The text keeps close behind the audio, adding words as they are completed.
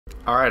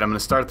All right, I'm gonna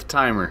start the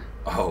timer.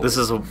 Oh, this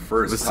is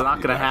first not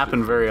time gonna you happen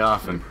actually- very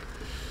often.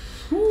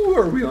 Ooh,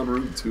 are we on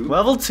route 2?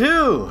 Level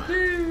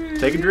 2.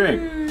 Take a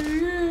drink.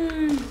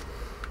 Yay.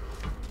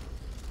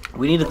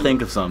 We need to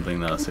think of something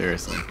though.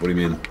 Seriously, What do you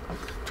mean?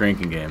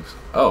 drinking games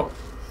Oh.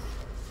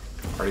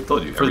 I already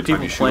told you. for the every time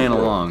people you shoot playing a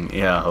girl, along.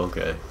 Yeah.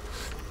 Okay.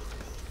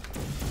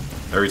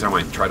 Every time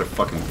I try to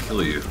fucking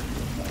kill you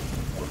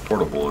with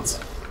portal bullets.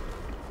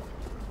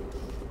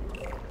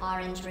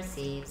 Orange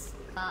receives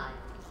 5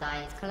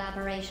 science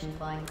collaboration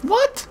points.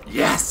 What?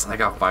 Yes! I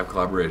got 5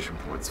 collaboration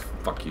points.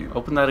 Fuck you.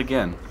 Open that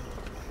again.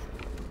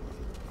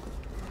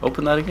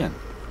 Open that again.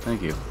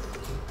 Thank you.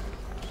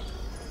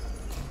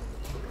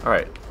 All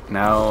right.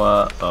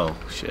 Now. Oh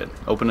shit.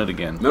 Open it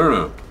again.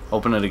 No.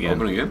 Open it again.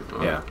 Open again?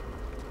 Oh. Yeah.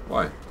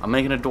 Why? I'm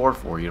making a door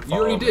for you to You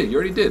follow. already did. You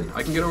already did.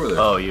 I can get over there.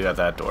 Oh, you got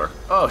that door.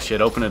 Oh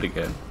shit. Open it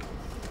again.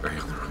 Are you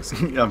on the wrong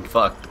side? I'm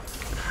fucked.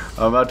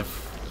 I'm about to.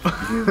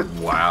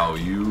 Wow,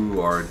 you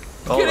are.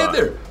 Hold Get in on.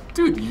 there!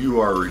 Dude, you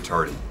are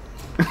retarded.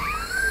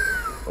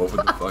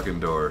 Open the fucking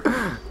door.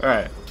 All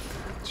right.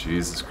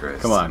 Jesus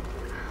Christ. Come on.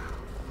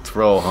 Let's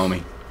roll,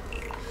 homie.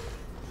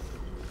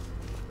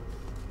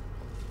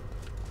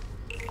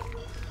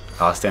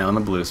 I'll stand on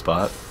the blue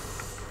spot.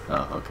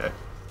 Oh, okay.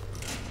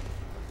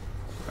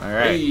 All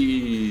right.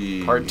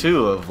 Hey. Part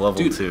 2 of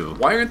level Dude, 2.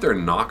 why aren't there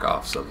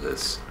knockoffs of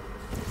this?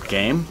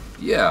 Game?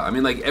 Yeah, I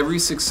mean, like, every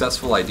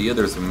successful idea,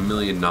 there's a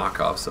million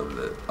knockoffs of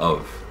it.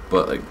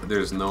 But, like,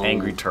 there's no...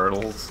 Angry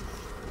Turtles.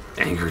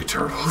 Angry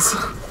Turtles.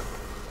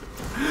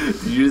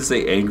 Did you just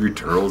say Angry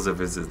Turtles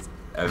as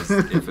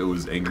if it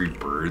was Angry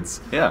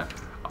Birds? Yeah.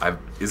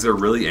 Is there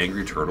really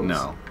Angry Turtles?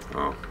 No.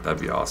 Oh, that'd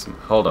be awesome.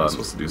 Hold Am I on.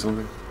 supposed to do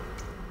something?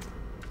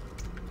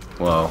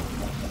 Well,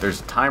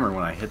 there's a timer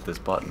when I hit this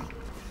button.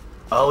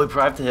 Oh, we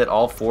probably have to hit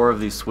all 4 of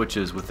these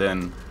switches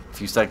within a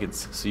few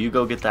seconds. So you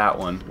go get that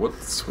one. What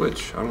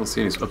switch? I don't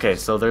see any switch. Okay,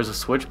 so there's a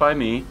switch by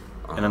me,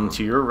 and then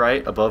to your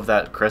right, above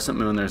that crescent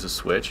moon, there's a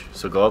switch.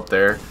 So go up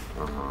there.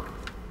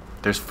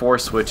 There's 4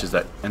 switches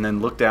and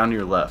then look down to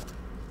your left.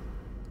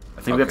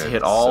 I think we have to Okay,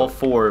 hit all so-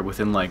 4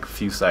 within like a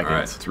few All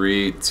right, seconds.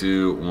 3,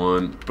 2,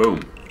 1, boom.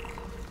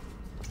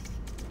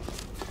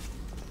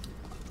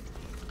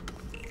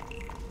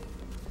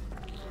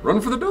 Run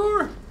for the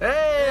door!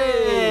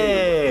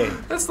 Hey!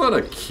 That's not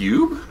a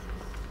cube.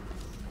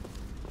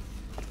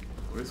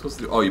 What are you supposed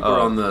to do? Oh, you put it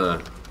Oh. on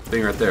the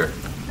thing right there.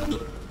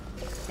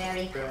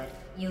 Very good.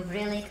 You've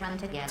really come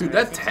together. Dude,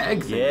 that as a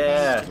tag team. thing.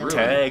 Yeah, Really?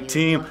 tag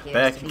team,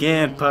 back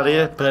again,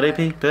 putty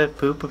pee,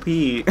 poop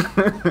pee.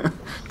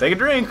 Take a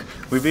drink.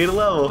 We beat a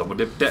level. Double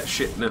dip that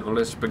shit now.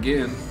 Let's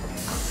begin.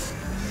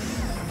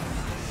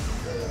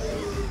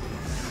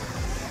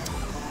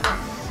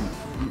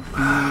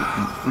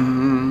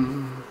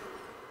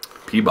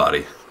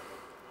 Peabody.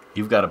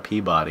 You've got a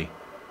Peabody.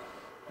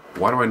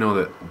 Why do I know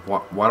that?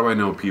 Why do I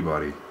know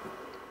Peabody?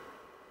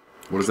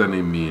 What does that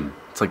name mean?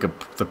 It's like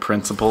the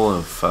principal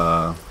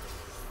of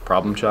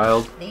Problem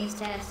Child. These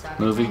tests are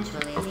Movie?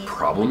 potentially Of lethal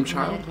Problem to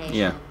Child? communication.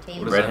 Yeah. Teams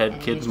What is Redhead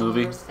and Kids mutual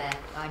movie. respect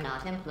are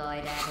not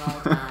employed at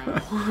all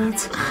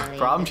times. Naturally,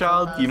 Problem this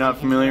Child? will You're not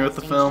pose an familiar with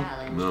the interesting film?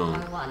 challenge No.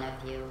 for one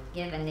of you,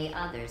 given the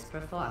other's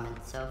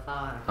performance so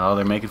far. Oh,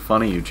 they're making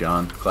fun of you,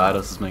 John.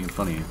 GLaDOS is making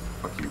fun of you.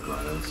 Fuck you,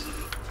 GLaDOS.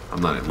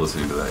 I'm not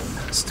listening to that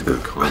stupid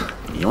cunt.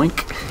 Yoink.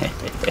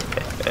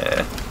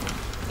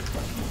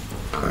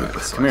 Alright,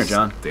 so Come here, I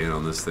John. Stand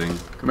on this thing.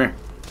 Come here.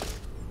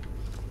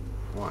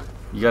 Why?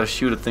 You gotta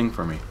shoot a thing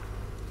for me.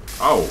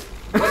 Oh!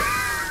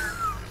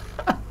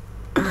 What?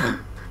 Come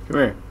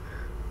here.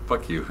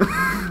 Fuck you.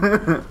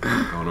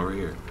 Going over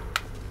here.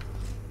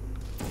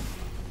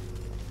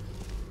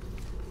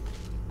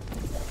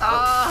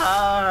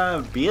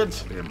 Ah,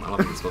 bitch. Damn, I don't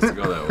think it's supposed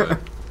to go that way.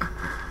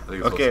 I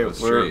think it's Okay, supposed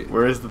to go straight.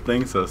 where is the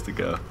thing supposed to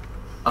go?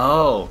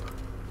 Oh,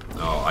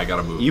 No, I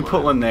gotta move. you put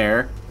mine. one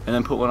there, and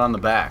then put one on the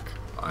back.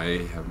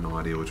 I have no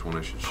idea which one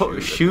I should Put-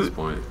 shoot, shoot- at this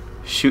point.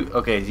 Shoot.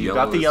 Okay, you Yellow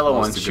got the is yellow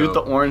one. supposed to Shoot go. the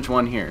orange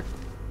one here.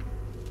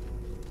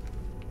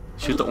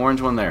 Shoot the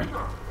orange one there.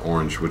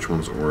 Orange. Which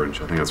one's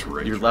orange? I think that's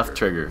red. Your left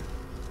trigger.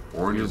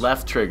 Orange. Your is-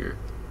 left trigger.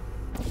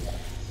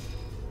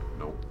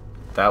 Nope.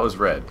 That was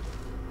red.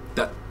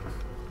 That.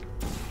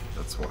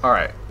 That's what. All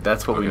right,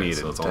 that's what we Okay, needed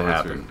so it's to all the way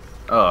happen.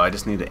 Oh, I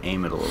just need to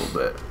aim it a little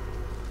bit.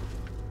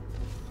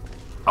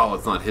 Oh,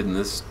 it's not hidden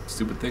this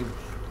stupid thing.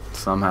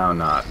 Somehow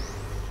not.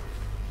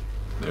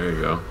 There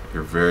you go.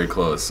 You're very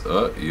close.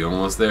 You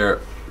almost there.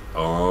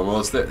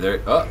 Almost there.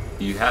 There.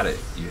 You had it.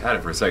 You had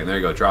it for a second. There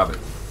you go. Drop it.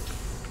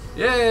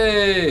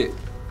 Yay!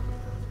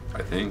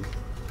 I think.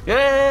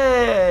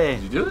 Yay!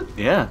 Did you do it?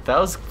 Yeah, that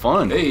was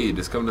fun. Hey,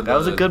 just come to the. That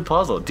was a good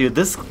puzzle. Dude,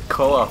 this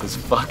co-op is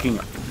fucking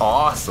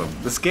awesome.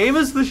 This game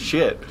is the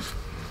shit.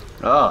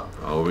 Oh.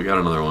 Oh, we got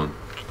another one.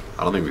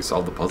 I don't think we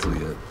solved the puzzle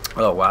yet.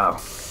 Oh, wow.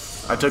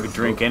 I took a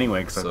drink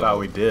anyway because I thought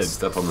we did.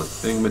 Step on the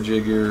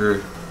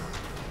thingamajigger.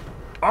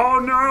 Oh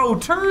no,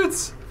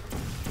 turrets!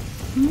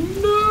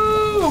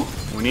 No!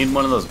 We need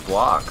one of those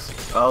blocks.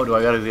 Oh, do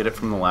I gotta get it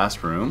from the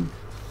last room?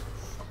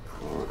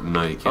 Oh,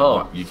 no, you can't. Oh.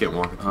 Walk, you can't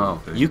walk it through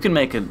Oh, the thing. you can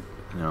make it.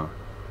 No,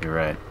 you're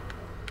right.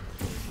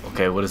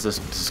 Okay, what is this?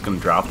 Is this gonna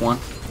drop one?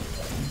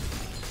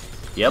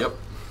 Yep. Yep.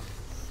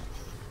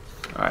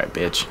 Alright,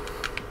 bitch.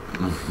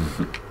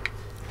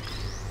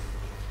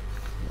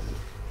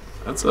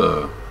 That's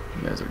a.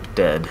 You guys are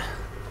dead.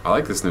 I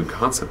like this new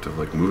concept of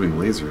like moving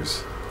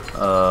lasers.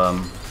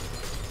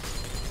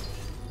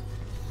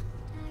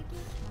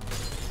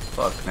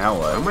 Fuck, now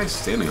Why am what? I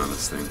standing on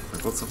this thing?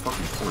 Like, what's the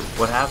fucking point?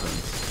 What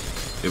happens?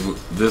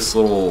 This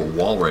little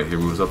wall right here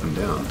moves up and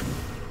down.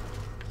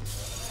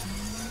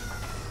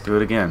 Do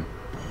it again.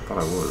 I thought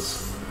I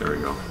was. There we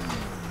go.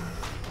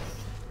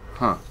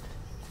 Huh.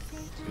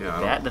 Yeah,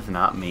 That does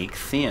not make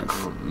sense.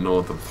 I don't know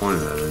what the point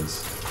of that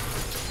is.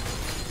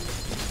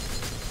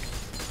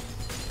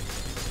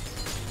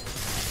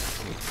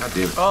 God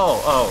damn it.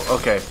 Oh,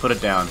 okay. Put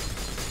it down.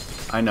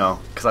 I know,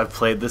 because I've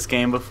played this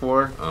game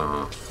before.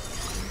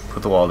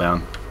 Put the wall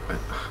down.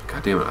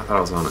 God damn it. I thought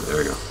I was on it. There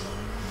we go.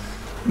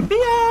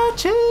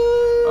 Bitches!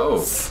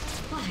 Oh.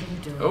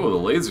 Oh, the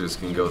lasers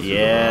can go through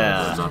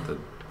Yeah. the not the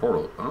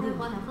portal.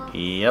 Oh.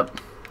 Yep.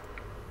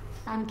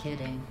 I'm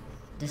kidding.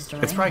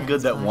 Destroying It's probably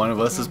good that's that what one of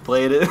us has it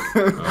played it,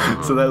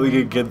 so that we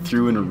could get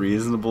through in a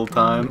reasonable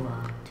time.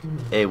 belongs to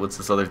me. Hey, what's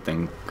this other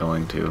thing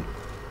going to?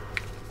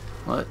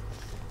 What?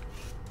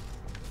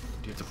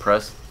 Do you have to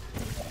press?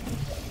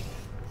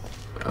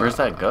 Where's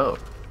that go?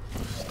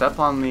 Step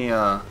on the,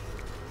 I'll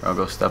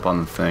go step on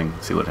the thing,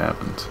 see what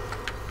happens.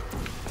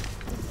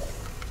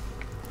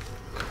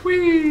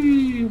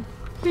 Whee!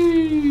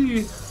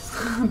 Whee!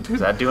 Does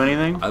that do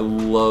anything? I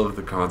love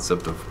the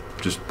concept of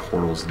just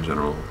portals in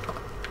general.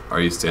 Are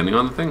you standing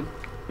on the thing?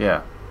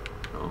 Yeah.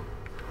 No.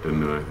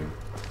 Didn't do anything.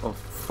 Oh,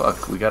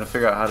 fuck. We gotta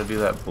figure out how to do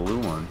that blue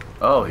one.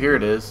 Oh, here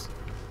it is.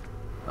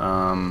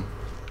 Does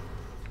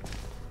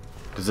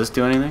this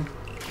do anything?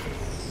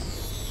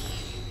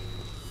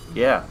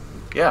 Yeah.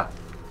 Yeah.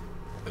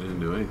 I didn't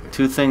do anything.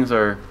 Two things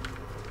are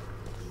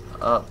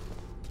up.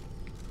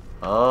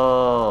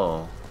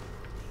 Oh.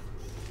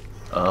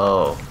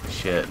 Oh,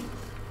 shit.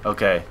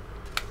 Okay.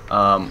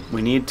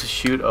 We need to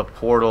shoot a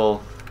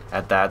portal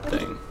at that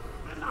thing.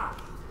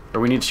 Or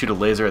we need to shoot a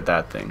laser at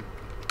that thing.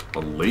 A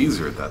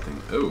laser at that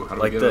thing. Oh, how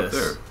do Like we get up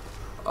this. there?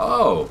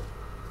 Oh.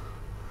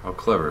 How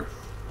clever.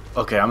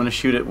 Okay, I'm gonna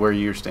shoot it where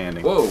you're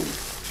standing. Whoa.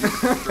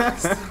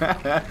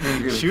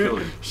 kill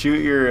me.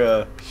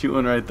 Shoot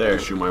one right there.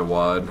 Shoot my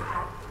wad.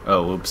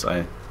 Oh, whoops,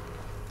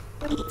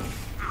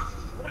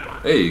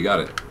 Hey, you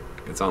got it.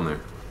 It's on there.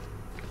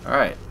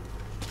 Alright.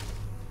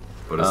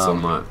 But it's still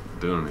not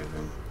doing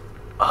anything.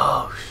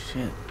 Oh,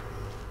 shit.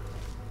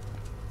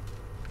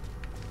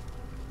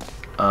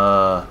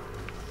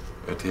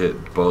 You have to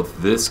hit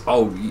both this.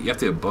 Oh, you have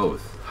to hit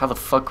both. How the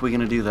fuck are we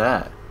gonna do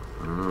that?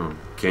 I don't know.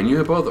 Can you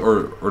hit both,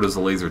 or does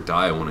the laser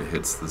die when it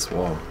hits this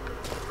wall,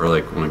 or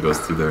like when it goes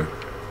through there?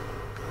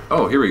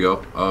 Oh, here we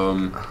go.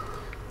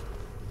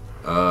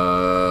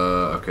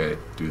 Okay,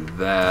 do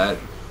that.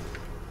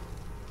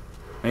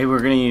 Maybe we're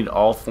gonna need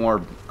all four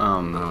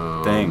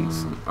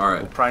things. All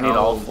right. We'll probably need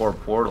all four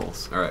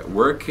portals. All right.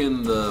 Where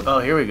can Oh,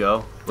 here we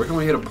go.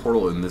 we hit a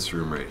portal in this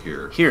room right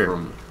here? Here.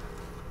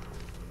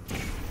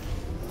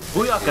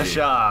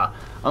 Booyakasha!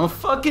 I'm a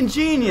fucking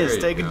genius.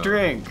 There you Take a go.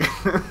 drink.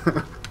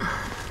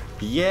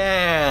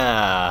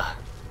 Yeah.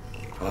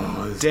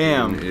 Oh, this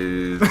Damn. Game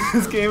is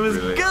This game is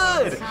really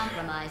good.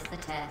 Compromise the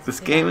test. This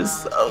game is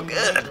so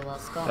good. Individual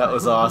score. That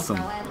was awesome.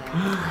 However,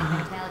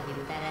 I can tell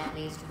you that at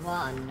least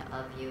one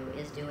of you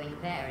is doing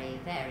very,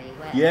 very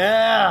well.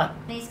 Yeah.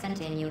 Please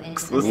continue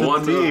into the Listen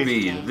One to of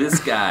me. me, this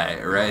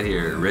guy right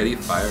here, ready,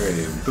 fire,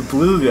 aim. The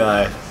blue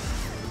guy.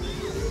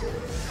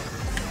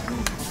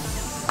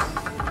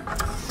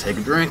 Take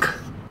a drink.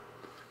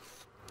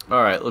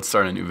 All right, let's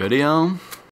start a new video.